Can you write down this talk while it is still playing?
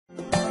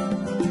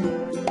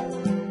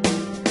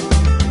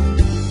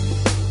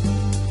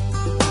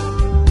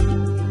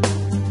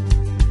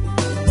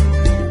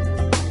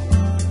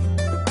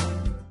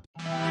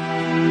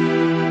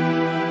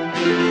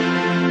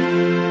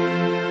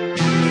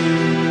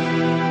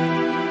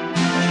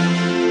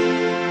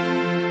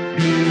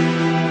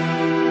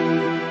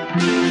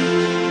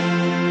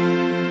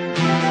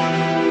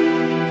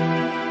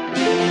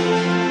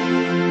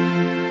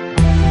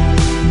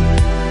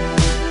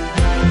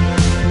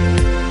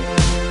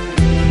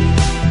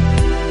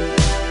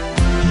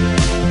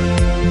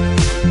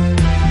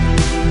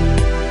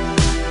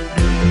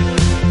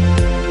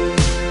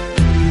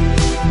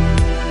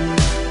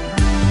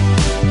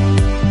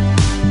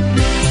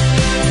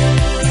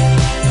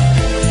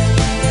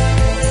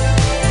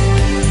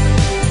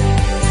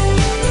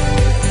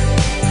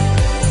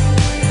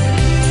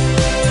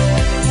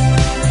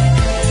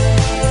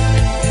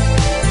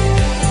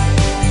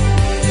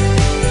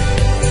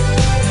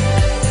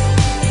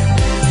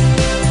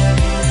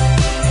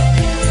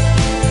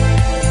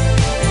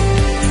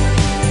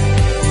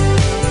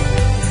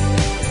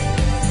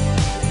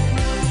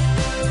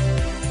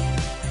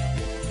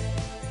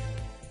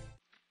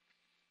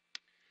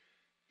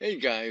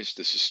guys,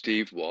 this is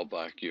Steve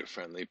Wolbach, your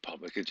friendly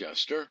public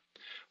adjuster.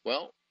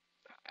 Well,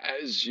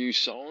 as you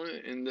saw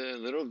in the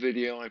little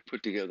video I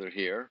put together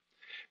here,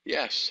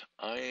 yes,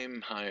 I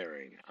am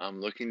hiring. I'm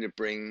looking to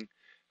bring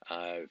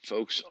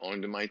folks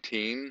onto my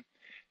team.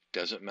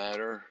 Doesn't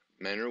matter,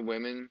 men or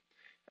women.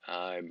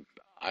 Uh,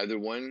 Either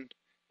one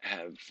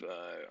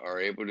are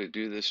able to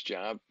do this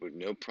job with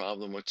no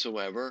problem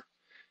whatsoever.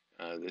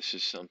 This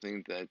is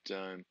something that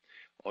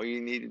all you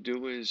need to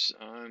do is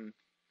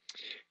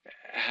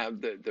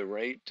have the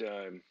right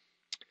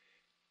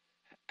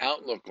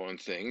outlook on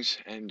things,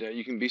 and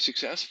you can be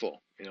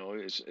successful.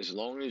 As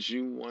long as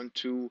you want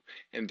to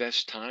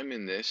invest time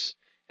in this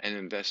and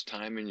invest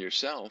time in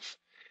yourself,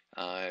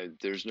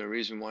 there's no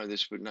reason why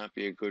this would not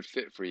be a good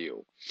fit for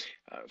you.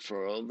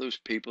 For all those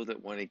people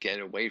that want to get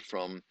away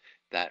from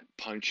that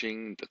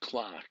punching the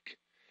clock,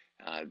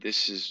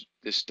 this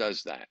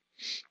does that.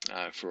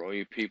 For all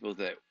you people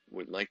that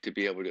would like to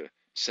be able to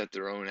set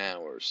their own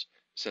hours,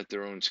 set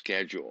their own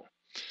schedule,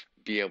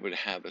 be able to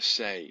have a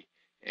say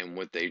in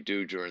what they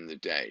do during the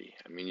day.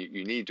 I mean,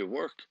 you need to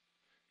work.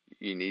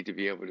 You need to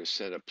be able to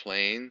set a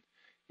plan.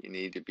 You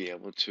need to be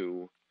able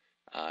to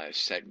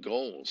set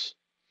goals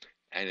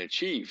and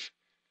achieve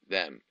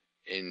them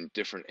in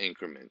different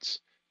increments.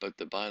 But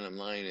the bottom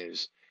line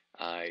is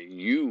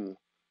you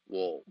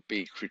will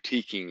be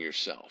critiquing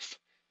yourself.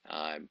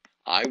 I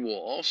will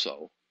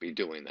also be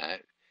doing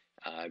that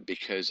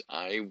because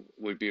I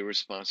would be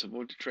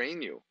responsible to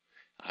train you.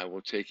 I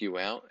will take you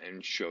out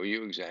and show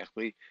you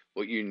exactly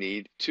what you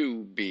need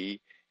to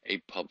be a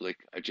public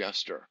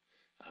adjuster.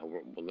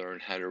 We'll learn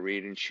how to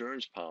read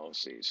insurance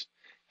policies.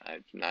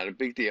 Not a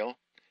big deal.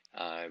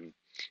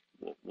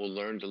 We'll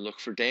learn to look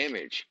for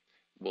damage.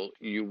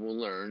 You will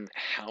learn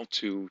how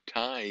to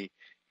tie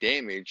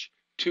damage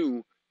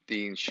to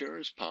the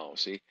insurance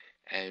policy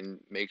and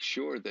make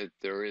sure that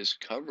there is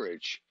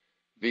coverage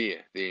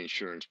via the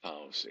insurance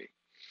policy.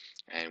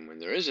 And when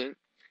there isn't,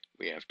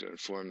 we have to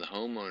inform the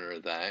homeowner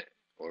of that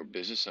or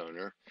business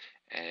owner,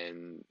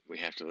 and we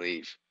have to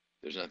leave.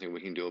 There's nothing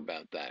we can do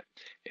about that.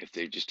 If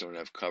they just don't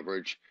have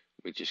coverage,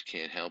 we just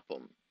can't help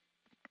them.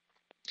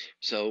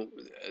 So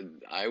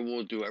I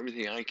will do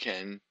everything I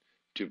can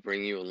to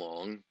bring you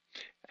along,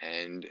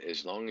 and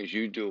as long as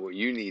you do what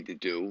you need to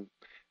do,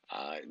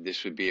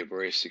 this would be a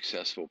very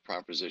successful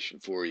proposition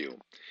for you.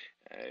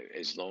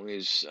 As long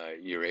as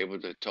you're able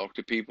to talk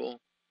to people,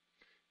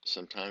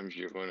 sometimes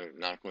you're going to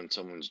knock on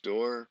someone's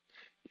door,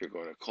 you're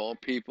going to call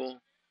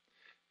people.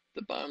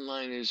 The bottom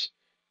line is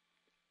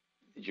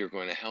you're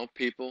going to help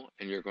people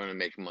and you're going to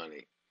make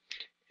money.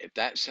 If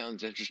that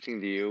sounds interesting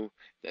to you,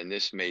 then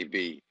this may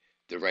be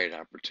the right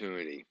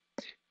opportunity.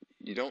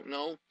 You don't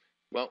know?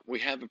 Well, we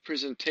have a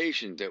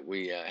presentation that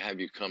we have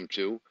you come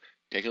to.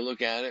 Take a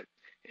look at it.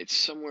 It's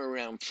somewhere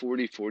around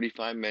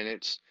 45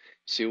 minutes.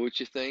 See what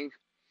you think.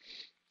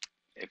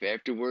 If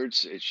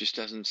afterwards it just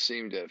doesn't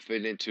seem to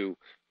fit into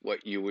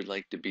what you would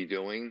like to be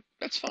doing,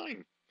 that's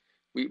fine.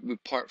 We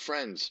part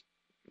friends.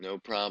 No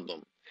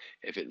problem.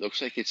 If it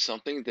looks like it's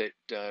something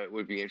that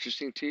would be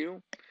interesting to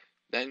you,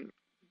 then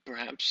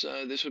perhaps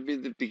this would be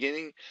the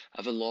beginning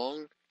of a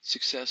long,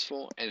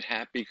 successful, and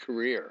happy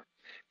career.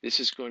 This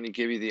is going to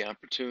give you the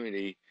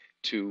opportunity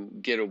to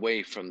get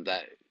away from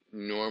that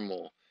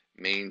normal,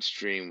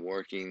 mainstream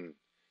working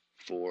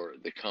for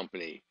the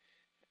company.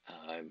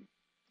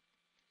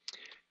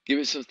 Give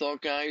it some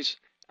thought, guys.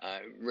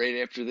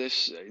 Right after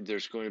this,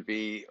 there's going to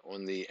be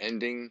on the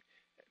ending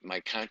my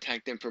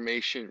contact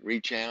information.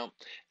 Reach out.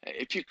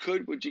 If you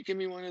could, would you give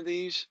me one of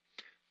these?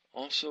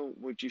 Also,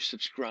 would you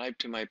subscribe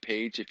to my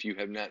page if you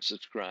have not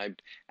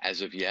subscribed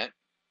as of yet?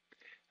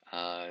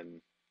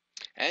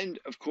 And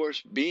of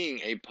course, being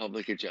a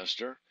public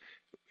adjuster,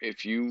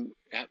 if you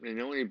happen to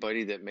know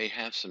anybody that may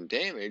have some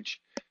damage,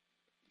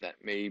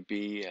 that may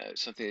be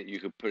something that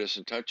you could put us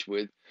in touch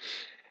with,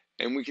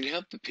 and we can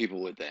help the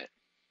people with that.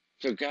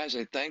 So guys,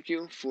 I thank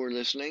you for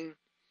listening.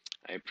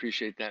 I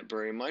appreciate that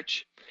very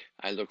much.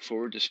 I look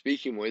forward to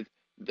speaking with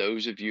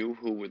those of you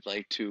who would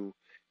like to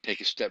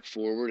take a step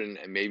forward and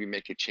maybe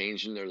make a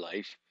change in their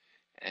life.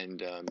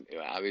 And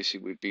obviously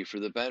it would be for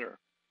the better.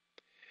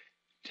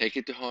 Take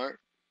it to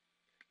heart.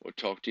 We'll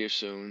talk to you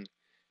soon.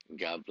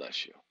 God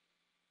bless you.